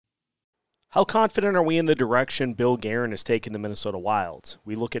How confident are we in the direction Bill Guerin has taken the Minnesota Wild?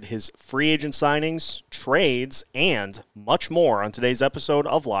 We look at his free agent signings, trades, and much more on today's episode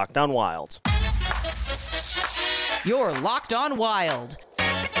of Locked On Wild. You're Locked On Wild,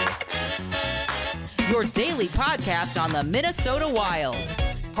 your daily podcast on the Minnesota Wild.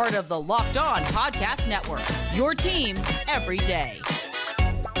 Part of the Locked On Podcast Network, your team every day.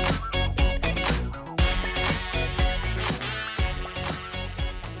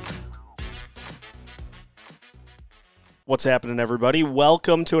 What's happening, everybody?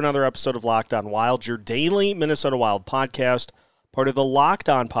 Welcome to another episode of Locked On Wild, your daily Minnesota Wild podcast, part of the Locked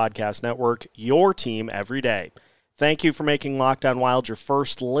On Podcast Network, your team every day. Thank you for making Locked On Wild your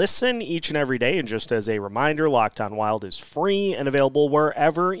first listen each and every day. And just as a reminder, Locked On Wild is free and available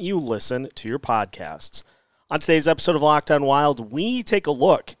wherever you listen to your podcasts. On today's episode of Locked On Wild, we take a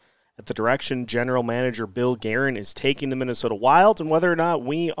look at the direction General Manager Bill Guerin is taking the Minnesota Wild and whether or not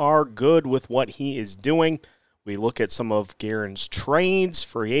we are good with what he is doing. We look at some of Guerin's trades,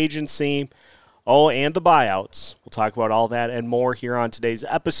 free agency, and the buyouts. We'll talk about all that and more here on today's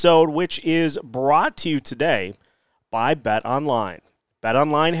episode, which is brought to you today by BetOnline.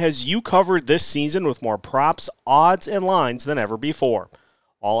 BetOnline has you covered this season with more props, odds, and lines than ever before.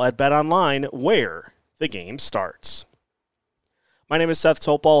 All at BetOnline, where the game starts. My name is Seth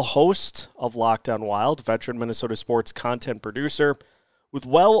Topal, host of Locked On Wild, veteran Minnesota sports content producer, with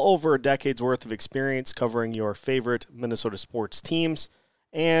well over a decade's worth of experience covering your favorite Minnesota sports teams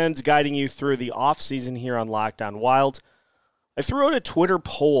and guiding you through the offseason here on Locked On Wild. I threw out a Twitter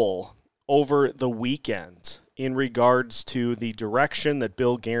poll over the weekend in regards to the direction that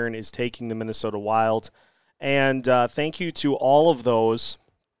Bill Guerin is taking the Minnesota Wild. And thank you to all of those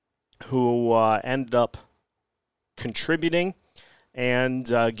who ended up contributing and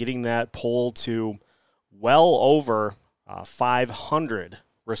getting that poll to well over 500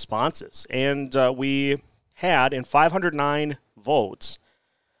 responses. And we had, in 509 votes,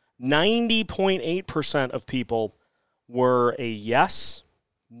 90.8% of people were a yes,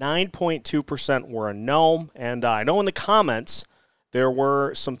 9.2% were a no, and I know in the comments there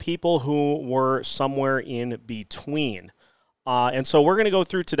were some people who were somewhere in between. And so we're going to go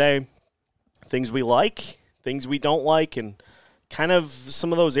through today things we like, things we don't like, and kind of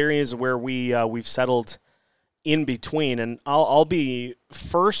some of those areas where we've settled in between. And I'll be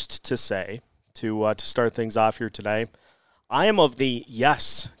first to say, to start things off here today, I am of the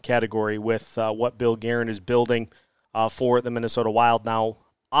yes category with what Bill Guerin is building for the Minnesota Wild. Now,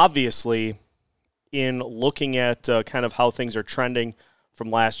 obviously, in looking at kind of how things are trending from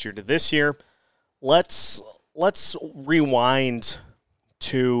last year to this year, let's rewind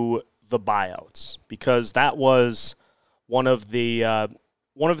to the buyouts, because that was one of the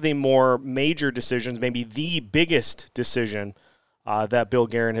more major decisions, maybe the biggest decision that Bill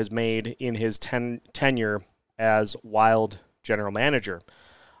Guerin has made in his tenure as Wild general manager.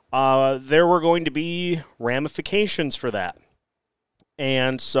 There were going to be ramifications for that.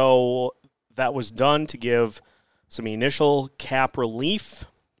 And so that was done to give some initial cap relief,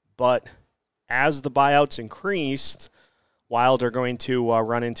 but as the buyouts increased, Wild are going to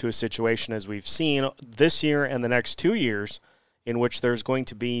run into a situation, as we've seen this year and the next 2 years, in which there's going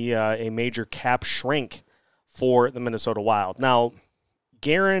to be a major cap shrink for the Minnesota Wild. Now,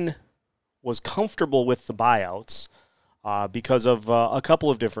 Guerin was comfortable with the buyouts because of a couple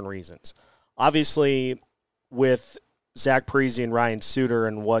of different reasons. Obviously, with Zach Parise and Ryan Suter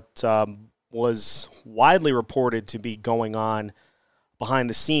and what was widely reported to be going on behind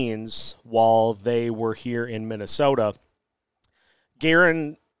the scenes while they were here in Minnesota,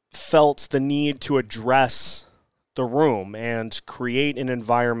 Guerin felt the need to address the room and create an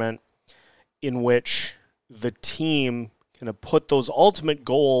environment in which the team can put those ultimate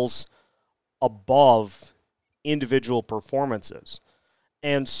goals above individual performances.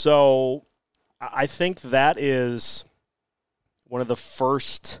 And so I think that is one of the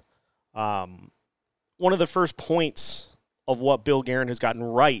first points of what Bill Guerin has gotten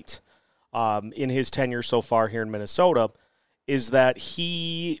right in his tenure so far here in Minnesota, is that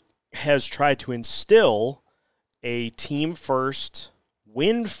he has tried to instill a team-first,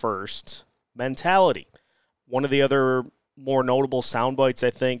 win-first mentality. One of the other more notable sound bites,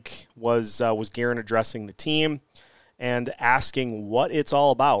 I think, was Guerin addressing the team and asking what it's all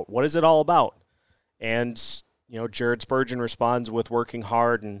about. What is it all about? And, Jared Spurgeon responds with working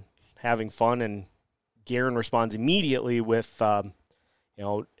hard and having fun, and Guerin responds immediately with,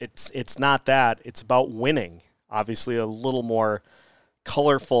 it's not that. It's about winning. Obviously a little more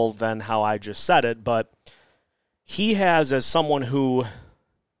colorful than how I just said it, but he has, as someone who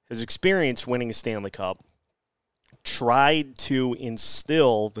has experienced winning a Stanley Cup, tried to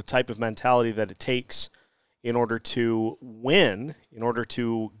instill the type of mentality that it takes in order to win, in order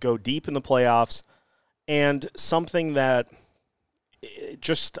to go deep in the playoffs, and something that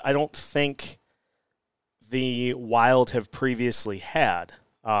just I don't think the Wild have previously had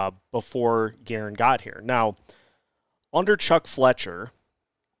before Guerin got here. Now, under Chuck Fletcher,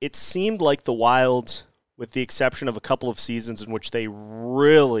 it seemed like the Wild, with the exception of a couple of seasons in which they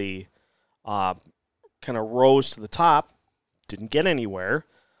really kind of rose to the top, didn't get anywhere,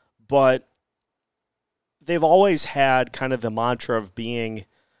 but they've always had kind of the mantra of being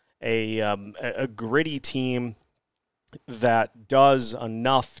a gritty team that does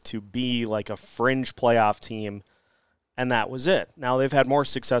enough to be like a fringe playoff team, and that was it. Now, they've had more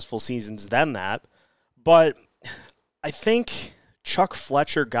successful seasons than that, but I think Chuck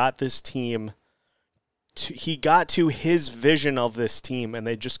Fletcher got this team he got to his vision of this team, and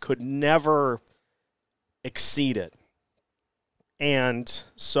they just could never exceed it. And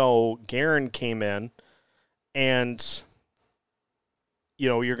so Guerin came in, and, you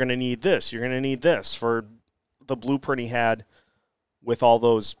know, you're going to need this. You're going to need this for the blueprint he had with all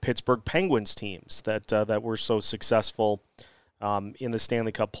those Pittsburgh Penguins teams that were so successful in the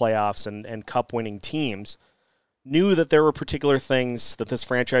Stanley Cup playoffs and cup-winning teams. Knew that there were particular things that this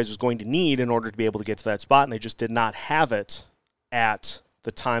franchise was going to need in order to be able to get to that spot, and they just did not have it at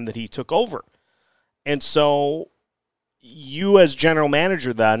the time that he took over. And so you as general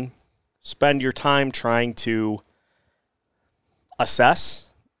manager then spend your time trying to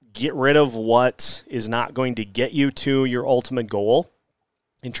assess, get rid of what is not going to get you to your ultimate goal,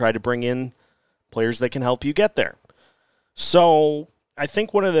 and try to bring in players that can help you get there. So I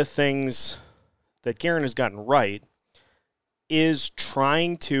think one of the things that Guerin has gotten right is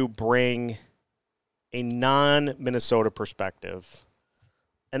trying to bring a non-Minnesota perspective,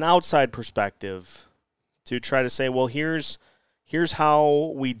 an outside perspective, to try to say, well, here's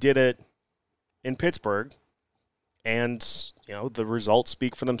how we did it in Pittsburgh, and you know the results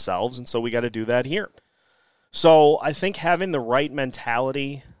speak for themselves, and so we got to do that here. So I think having the right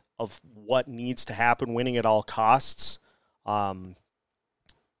mentality of what needs to happen, winning at all costs,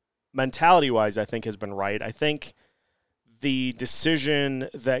 mentality-wise, I think has been right. I think the decision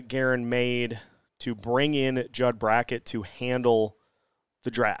that Guerin made to bring in Judd Brackett to handle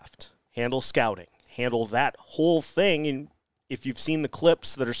the draft, handle scouting, handle that whole thing, and if you've seen the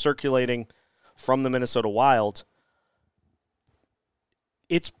clips that are circulating from the Minnesota Wild,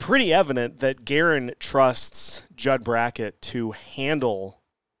 it's pretty evident that Guerin trusts Judd Brackett to handle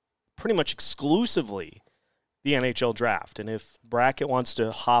pretty much exclusively the NHL draft. And if Brackett wants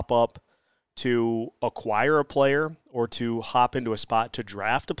to hop up to acquire a player or to hop into a spot to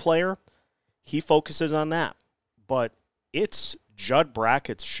draft a player, he focuses on that. But it's Judd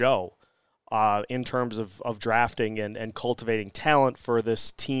Brackett's show in terms of drafting and cultivating talent for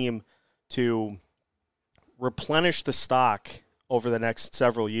this team to replenish the stock over the next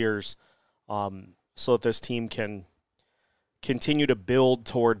several years so that this team can continue to build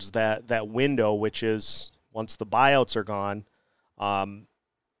towards that window, which is once the buyouts are gone,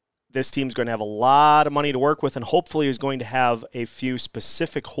 this team's going to have a lot of money to work with and hopefully is going to have a few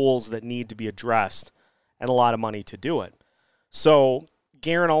specific holes that need to be addressed and a lot of money to do it. So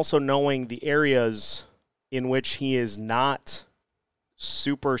Guerin also knowing the areas in which he is not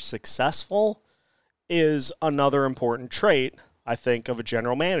super successful is another important trait, I think, of a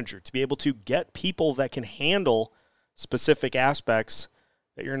general manager, to be able to get people that can handle specific aspects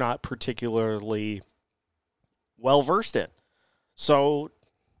that you're not particularly well-versed in. So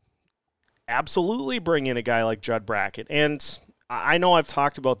absolutely bring in a guy like Judd Brackett. And I know I've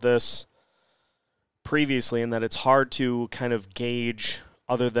talked about this previously and that it's hard to kind of gauge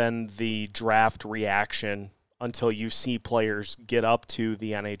other than the draft reaction until you see players get up to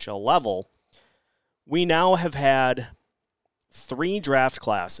the NHL level. We now have had 3 draft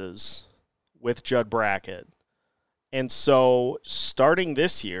classes with Judd Brackett. And so starting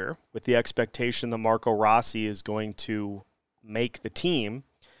this year, with the expectation that Marco Rossi is going to make the team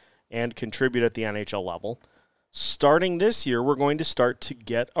and contribute at the NHL level, starting this year, we're going to start to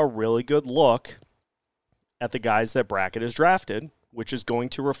get a really good look at the guys that Brackett has drafted, which is going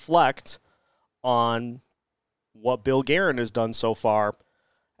to reflect on what Bill Guerin has done so far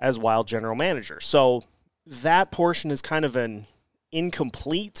as Wild general manager. So that portion is kind of an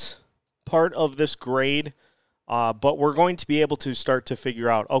incomplete part of this grade, but we're going to be able to start to figure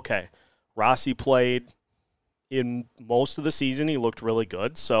out, okay, Rossi played in most of the season. He looked really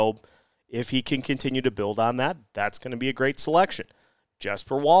good. So if he can continue to build on that, that's going to be a great selection.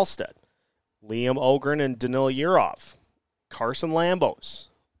 Jesper Wallstedt, Liam Ogren and Danil Yurov, Carson Lambos,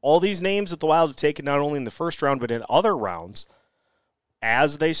 all these names that the Wild have taken not only in the first round but in other rounds,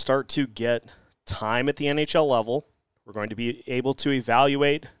 as they start to get time at the NHL level, we're going to be able to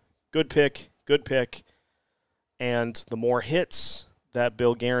evaluate good pick, and the more hits that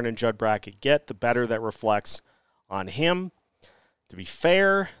Bill Guerin and Judd Brackett get, the better that reflects on him. To be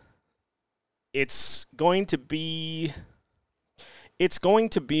fair, it's going to be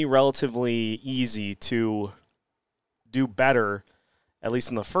relatively easy to do better, at least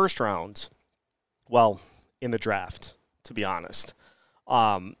in the first round. Well, in the draft, to be honest.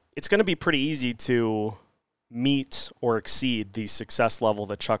 It's going to be pretty easy to meet or exceed the success level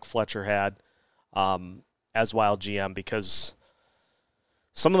that Chuck Fletcher had as Wild GM, because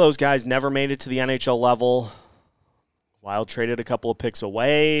some of those guys never made it to the NHL level. Wild traded a couple of picks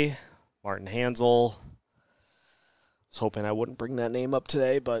away. Martin Hanzal. I was hoping I wouldn't bring that name up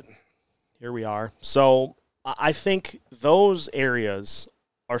today, but here we are. So I think those areas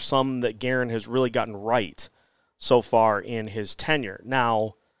are some that Guerin has really gotten right so far in his tenure.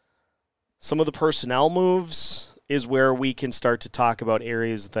 Now, some of the personnel moves is where we can start to talk about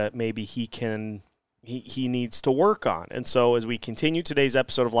areas that maybe he needs to work on. And so as we continue today's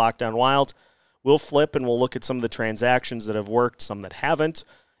episode of Locked On Wild, we'll flip and we'll look at some of the transactions that have worked, some that haven't,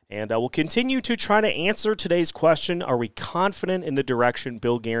 and we'll continue to try to answer today's question: are we confident in the direction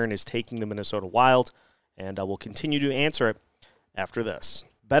Bill Guerin is taking the Minnesota Wild? And we'll continue to answer it after this.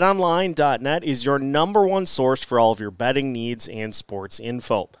 BetOnline.net is your number one source for all of your betting needs and sports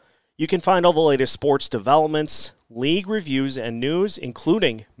info. You can find all the latest sports developments, league reviews, and news,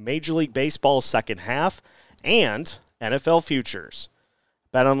 including Major League Baseball's second half and NFL futures.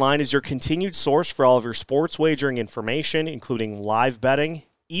 BetOnline is your continued source for all of your sports wagering information, including live betting,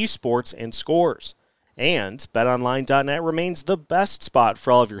 esports, and scores. And BetOnline.net remains the best spot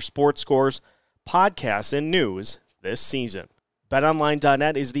for all of your sports scores, podcasts, and news this season.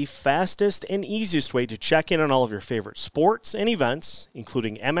 BetOnline.net is the fastest and easiest way to check in on all of your favorite sports and events,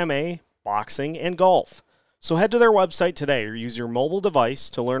 including MMA, boxing, and golf. So head to their website today or use your mobile device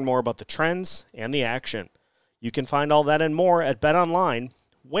to learn more about the trends and the action. You can find all that and more at BetOnline,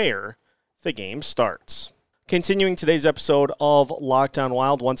 where the game starts. Continuing today's episode of Locked On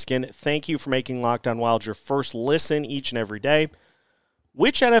Wild, once again, thank you for making Locked On Wild your first listen each and every day.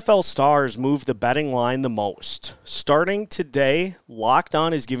 Which NFL stars move the betting line the most? Starting today, Locked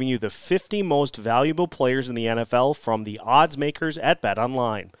On is giving you the 50 most valuable players in the NFL from the odds makers at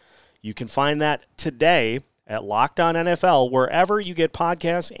BetOnline. You can find that today at Locked On NFL, wherever you get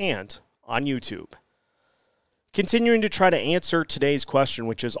podcasts and on YouTube. Continuing to try to answer today's question,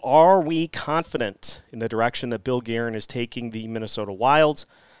 which is, are we confident in the direction that Bill Guerin is taking the Minnesota Wild?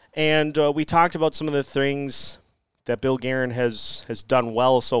 And we talked about some of the things that Bill Guerin has done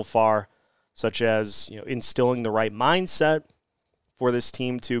well so far, such as instilling the right mindset for this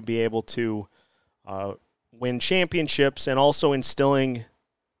team to be able to win championships, and also instilling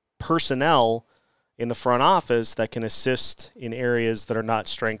personnel in the front office that can assist in areas that are not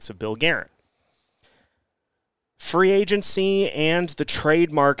strengths of Bill Guerin. Free agency and the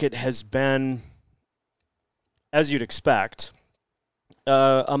trade market has been, as you'd expect,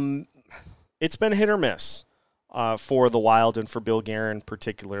 it's been hit or miss for the Wild and for Bill Guerin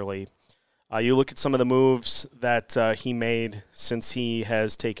particularly. You look at some of the moves that he made since he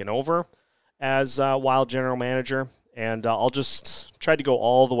has taken over as Wild general manager, and I'll just try to go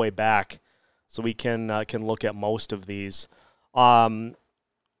all the way back so we can look at most of these.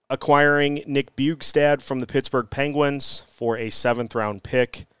 Acquiring Nick Bjugstad from the Pittsburgh Penguins for a 7th-round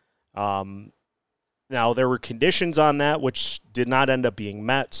pick. Now, there were conditions on that which did not end up being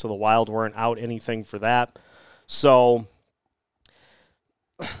met, so the Wild weren't out anything for that. So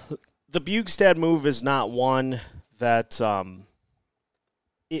the Bjugstad move is not one that I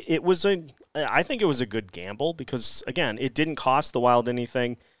think it was a good gamble because, again, it didn't cost the Wild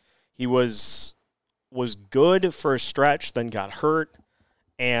anything. He was good for a stretch, then got hurt.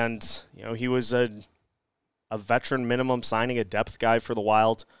 And, he was a veteran minimum signing, a depth guy for the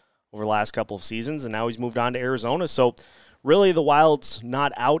Wild over the last couple of seasons, and now he's moved on to Arizona. So, really, the Wild's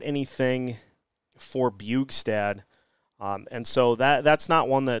not out anything for Bjugstad. And so that's not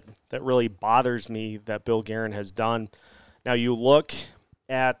one that really bothers me that Bill Guerin has done. Now, you look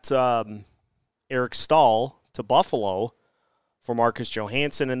at Eric Staal to Buffalo for Marcus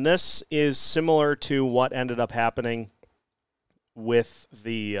Johansson, and this is similar to what ended up happening with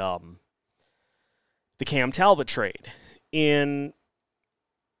the Cam Talbot trade. In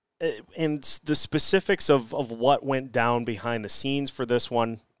the specifics of what went down behind the scenes for this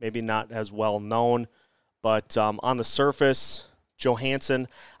one, maybe not as well known, but on the surface, Johansson,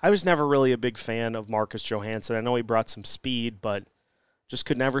 I was never really a big fan of Marcus Johansson. I know he brought some speed, but just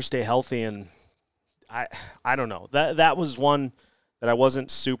could never stay healthy, and I don't know. That was one that I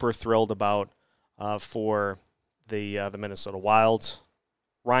wasn't super thrilled about for the Minnesota Wild.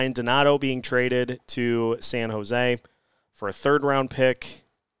 Ryan Donato being traded to San Jose for a third-round pick.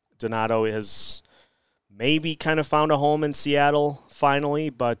 Donato has maybe kind of found a home in Seattle finally,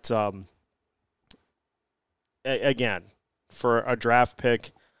 but again, for a draft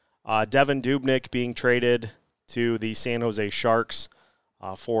pick. Devan Dubnyk being traded to the San Jose Sharks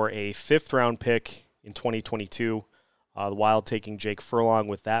for a fifth-round pick in 2022. The Wild taking Jake Furlong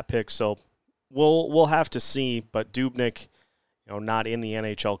with that pick, so we'll have to see. But Dubnyk, not in the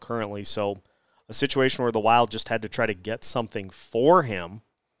NHL currently, so a situation where the Wild just had to try to get something for him.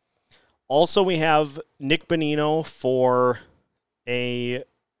 Also, we have Nick Bonino for a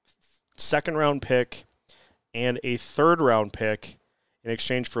second-round pick and a third-round pick in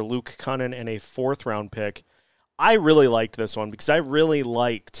exchange for Luke Kunin and a fourth-round pick. I really liked this one because I really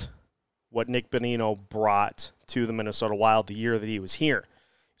liked what Nick Bonino brought to the Minnesota Wild the year that he was here.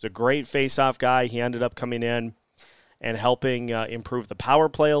 He's a great face-off guy. He ended up coming in and helping improve the power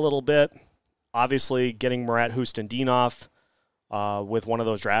play a little bit. Obviously, getting Murat Hustendinov with one of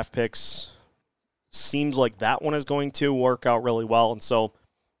those draft picks seems like that one is going to work out really well. And so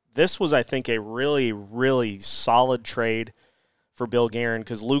this was, I think, a really, really solid trade for Bill Guerin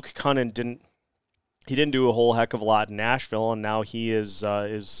because Luke Kunin didn't do a whole heck of a lot in Nashville, and now he is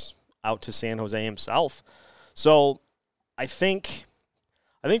out to San Jose himself. So I think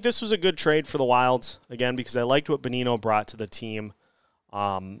this was a good trade for the Wild, again, because I liked what Bonino brought to the team.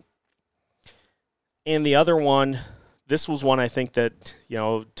 And the other one, this was one I think that,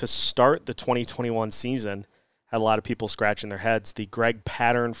 to start the 2021 season, had a lot of people scratching their heads. The Greg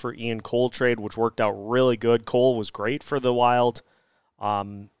Pattern for Ian Cole trade, which worked out really good. Cole was great for the Wild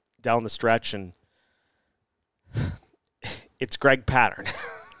down the stretch, and it's Greg Pattern.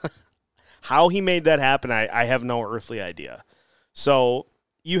 How he made that happen, I have no earthly idea. So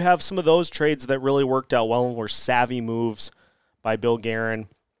you have some of those trades that really worked out well and were savvy moves by Bill Guerin.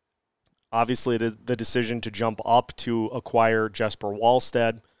 Obviously, the decision to jump up to acquire Jesper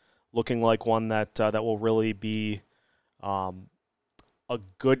Wallstedt, looking like one that will really be a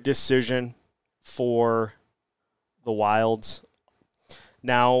good decision for the Wilds.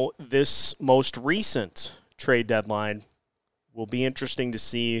 Now, this most recent trade deadline will be interesting to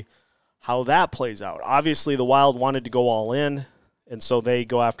see how that plays out. Obviously, the Wild wanted to go all in, and so they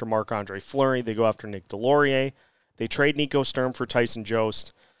go after Marc-Andre Fleury. They go after Nick Delorier. They trade Nico Sturm for Tyson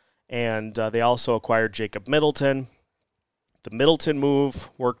Jost, and they also acquired Jacob Middleton. The Middleton move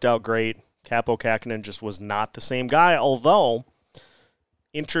worked out great. Kaapo Kähkönen just was not the same guy, although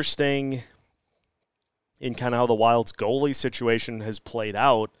interesting in kind of how the Wild's goalie situation has played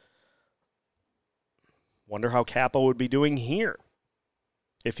out. Wonder how Kaapo would be doing here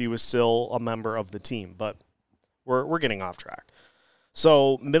if he was still a member of the team, but we're getting off track.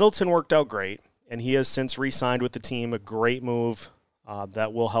 So Middleton worked out great, and he has since re-signed with the team, a great move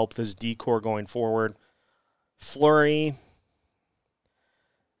that will help this D-core going forward. Fleury,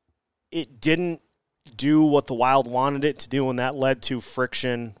 it didn't do what the Wild wanted it to do, and that led to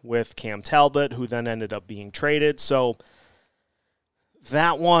friction with Cam Talbot, who then ended up being traded. So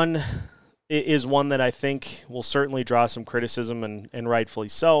that one is one that I think will certainly draw some criticism, and rightfully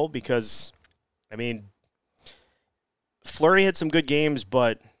so, because, Fleury had some good games,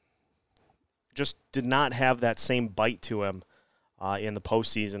 but just did not have that same bite to him in the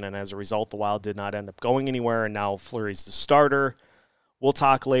postseason, and as a result, the Wild did not end up going anywhere, and now Fleury's the starter. We'll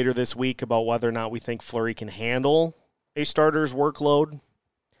talk later this week about whether or not we think Fleury can handle a starter's workload,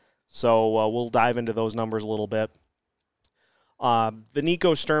 so we'll dive into those numbers a little bit. The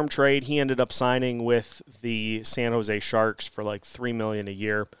Nico Sturm trade, he ended up signing with the San Jose Sharks for like $3 million a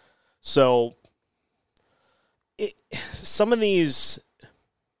year. So some of these,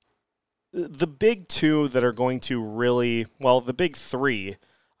 the big two that are going to really, well, the big three,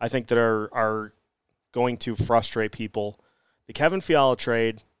 I think that are going to frustrate people: the Kevin Fiala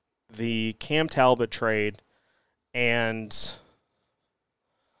trade, the Cam Talbot trade, and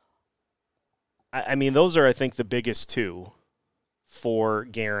those are, I think, the biggest two for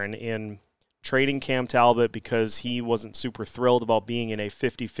Guerin in trading Cam Talbot, because he wasn't super thrilled about being in a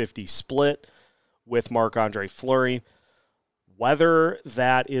 50-50 split with Marc-Andre Fleury. Whether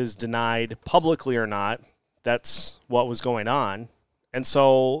that is denied publicly or not, that's what was going on. And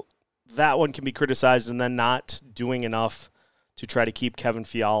so that one can be criticized, and then not doing enough to try to keep Kevin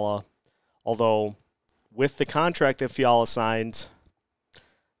Fiala. Although with the contract that Fiala signed,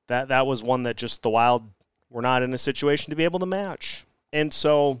 that was one that just the Wild were not in a situation to be able to match. And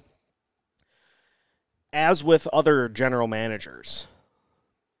so, as with other general managers,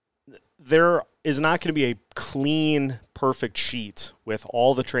 there is not going to be a clean, perfect sheet with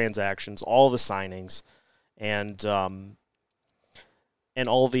all the transactions, all the signings, and all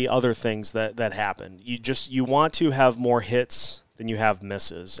the other things that happen. You want to have more hits than you have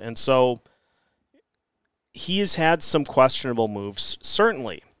misses. And so he has had some questionable moves,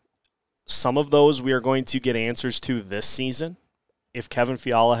 certainly. Some of those we are going to get answers to this season. If Kevin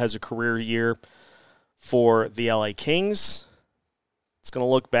Fiala has a career year for the LA Kings, it's going to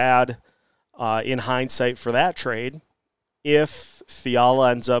look bad in hindsight for that trade. If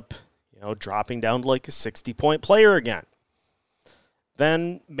Fiala ends up, dropping down to like a 60-point player again,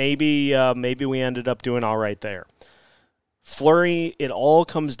 then maybe we ended up doing all right there. Fleury, it all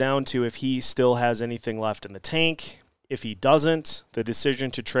comes down to if he still has anything left in the tank. If he doesn't, the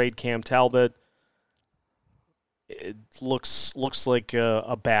decision to trade Cam Talbot, it looks like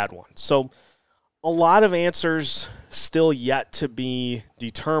a bad one. So a lot of answers still yet to be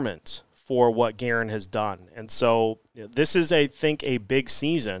determined for what Guerin has done. And so this is, I think, a big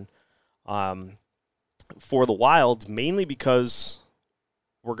season for the Wild, mainly because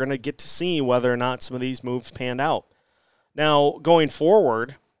we're going to get to see whether or not some of these moves panned out. Now, going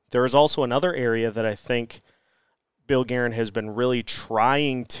forward, there is also another area that I think Bill Guerin has been really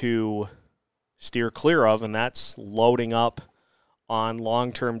trying to steer clear of, and that's loading up on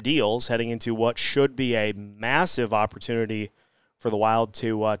long-term deals heading into what should be a massive opportunity for the Wild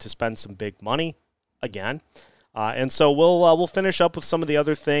to spend some big money again. And so we'll finish up with some of the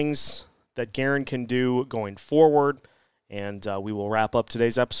other things that Guerin can do going forward, and we will wrap up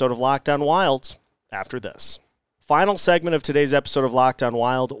today's episode of Locked On Wild after this. Final segment of today's episode of Locked On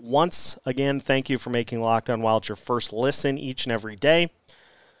Wild. Once again, thank you for making Locked On Wild your first listen each and every day.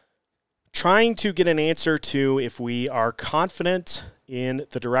 Trying to get an answer to if we are confident in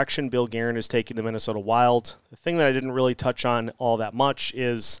the direction Bill Guerin is taking the Minnesota Wild. The thing that I didn't really touch on all that much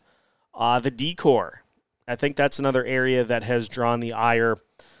is the D-Corps. I think that's another area that has drawn the ire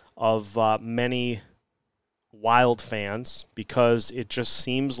of many Wild fans because it just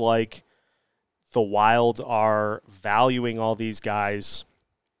seems like the Wild are valuing all these guys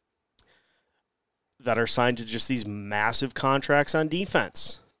that are signed to just these massive contracts on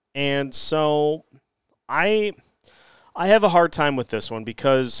defense. And so I have a hard time with this one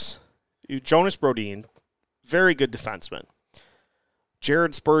because Jonas Brodin, very good defenseman.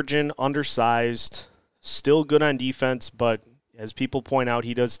 Jared Spurgeon, undersized, still good on defense, but as people point out,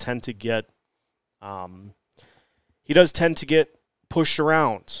 he does tend to get pushed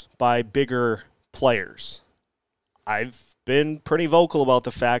around by bigger players. I've been pretty vocal about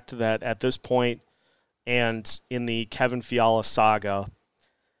the fact that at this point and in the Kevin Fiala saga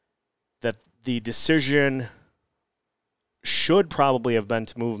that the decision should probably have been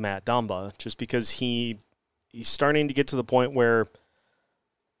to move Matt Dumba just because he's starting to get to the point where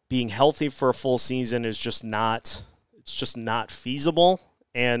being healthy for a full season is just not feasible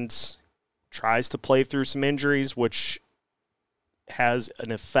and tries to play through some injuries, which has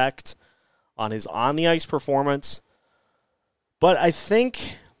an effect on his on-the-ice performance. But I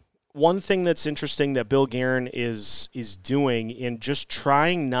think one thing that's interesting that Bill Guerin is doing in just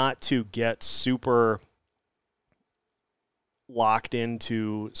trying not to get super locked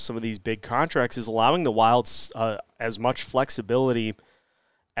into some of these big contracts is allowing the Wilds as much flexibility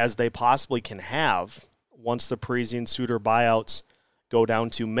as they possibly can have once the Parisian Suter buyouts go down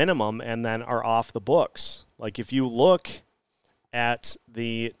to minimum and then are off the books. Like if you look at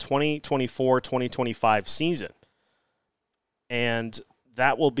the 2024-2025 season, and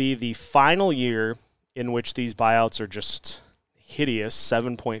that will be the final year in which these buyouts are just hideous,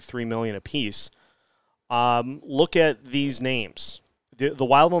 $7.3 million apiece. Look at these names. The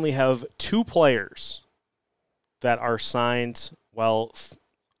Wild only have two players that are signed,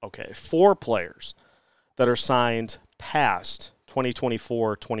 four players that are signed past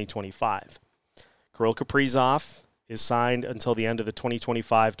 2024-2025. Kirill Kaprizov is signed until the end of the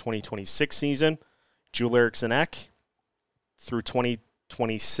 2025-2026 season. Joel Eriksson Ek through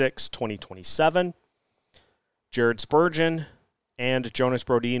 2026-2027. Jared Spurgeon and Jonas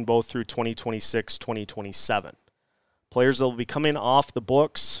Brodin both through 2026-2027. Players that will be coming off the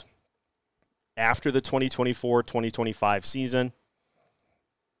books after the 2024-2025 season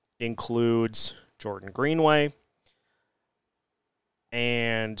includes Jordan Greenway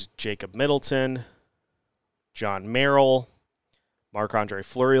and Jacob Middleton, John Merrill, Marc-Andre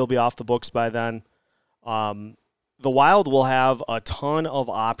Fleury will be off the books by then. The Wild will have a ton of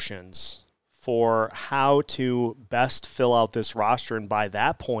options for how to best fill out this roster, and by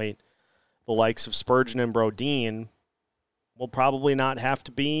that point, the likes of Spurgeon and Brodin will probably not have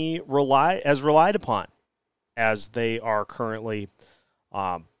to be relied upon as they are currently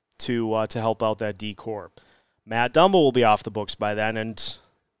to help out that D-corps. Matt Dumba will be off the books by then, and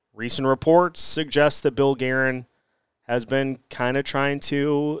recent reports suggest that Bill Guerin has been kind of trying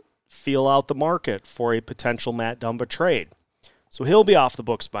to feel out the market for a potential Matt Dumba trade. So he'll be off the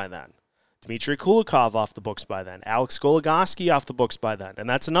books by then. Dmitry Kulikov off the books by then. Alex Goligoski off the books by then. And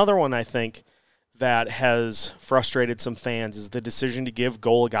that's another one, I think, that has frustrated some fans, is the decision to give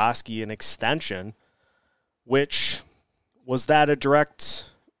Goligoski an extension, which was that a direct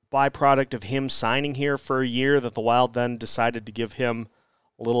byproduct of him signing here for a year that the Wild then decided to give him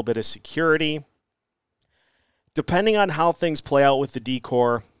a little bit of security. Depending on how things play out with the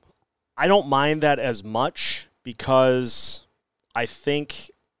D-corps, I don't mind that as much because I think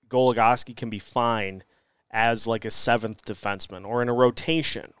Goligoski can be fine as like a seventh defenseman or in a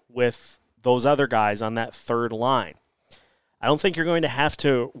rotation with those other guys on that third line. I don't think you're going to have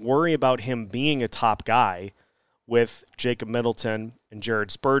to worry about him being a top guy with Jacob Middleton and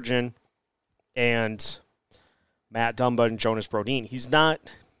Jared Spurgeon and Matt Dumba and Jonas Brodin. He's going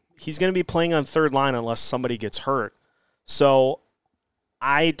to be playing on third line unless somebody gets hurt. So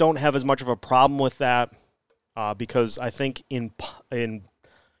I don't have as much of a problem with that because I think in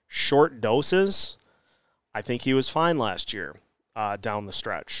short doses, I think he was fine last year down the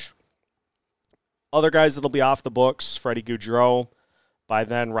stretch. Other guys that'll be off the books, Freddie Gaudreau by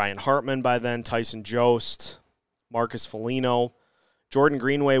then, Ryan Hartman by then, Tyson Jost, Marcus Foligno. Jordan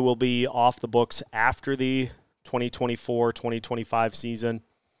Greenway will be off the books after the 2024-2025 season.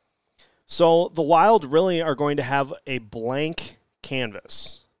 So the Wild really are going to have a blank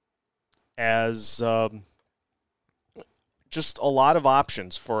canvas as just a lot of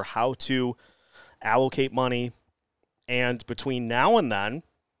options for how to allocate money. And between now and then,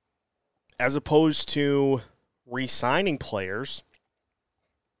 as opposed to re-signing players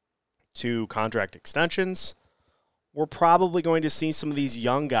to contract extensions, we're probably going to see some of these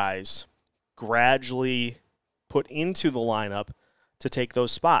young guys gradually put into the lineup to take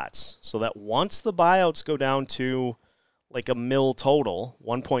those spots, so that once the buyouts go down to like $1 million total,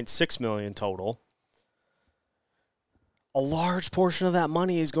 $1.6 million total, a large portion of that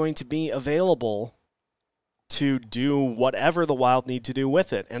money is going to be available to do whatever the Wild need to do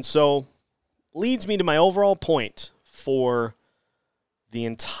with it. And so leads me to my overall point for the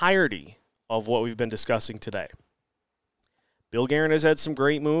entirety of what we've been discussing today. Bill Guerin has had some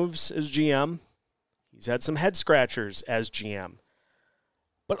great moves as GM. He's had some head scratchers as GM.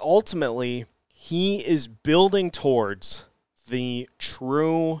 But ultimately, he is building towards the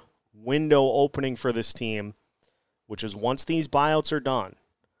true window opening for this team, which is once these buyouts are done.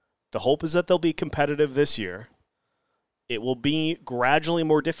 The hope is that they'll be competitive this year. It will be gradually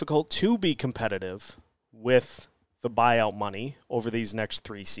more difficult to be competitive with the buyout money over these next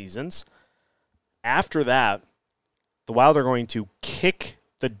 3 seasons. After that, the Wild are going to kick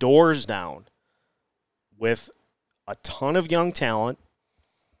the doors down with a ton of young talent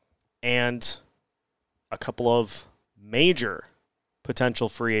and a couple of major potential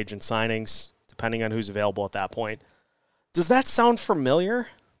free agent signings, depending on who's available at that point. Does that sound familiar?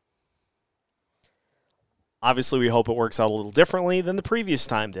 Obviously, we hope it works out a little differently than the previous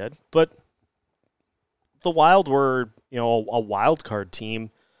time did, but the Wild were, a wild card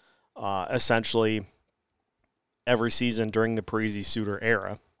team, essentially every season during the Parise Suter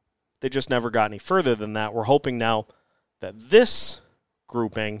era. They just never got any further than that. We're hoping now that this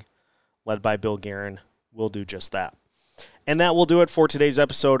grouping, led by Bill Guerin, will do just that. And that will do it for today's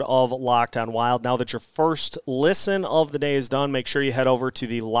episode of Locked On Wild. Now that your first listen of the day is done, make sure you head over to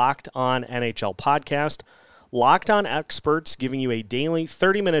the Locked On NHL podcast. Locked On experts giving you a daily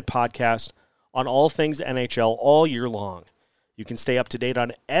 30-minute podcast on all things NHL all year long. You can stay up to date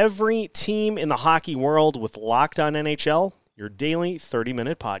on every team in the hockey world with Locked On NHL, your daily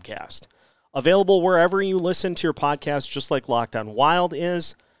 30-minute podcast. Available wherever you listen to your podcast, just like Locked On Wild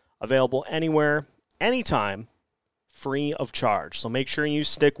is. Available anywhere, anytime, free of charge. So make sure you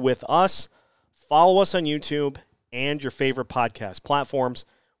stick with us. Follow us on YouTube and your favorite podcast platforms.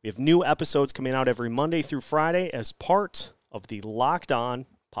 We have new episodes coming out every Monday through Friday as part of the Locked On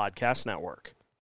Podcast Network.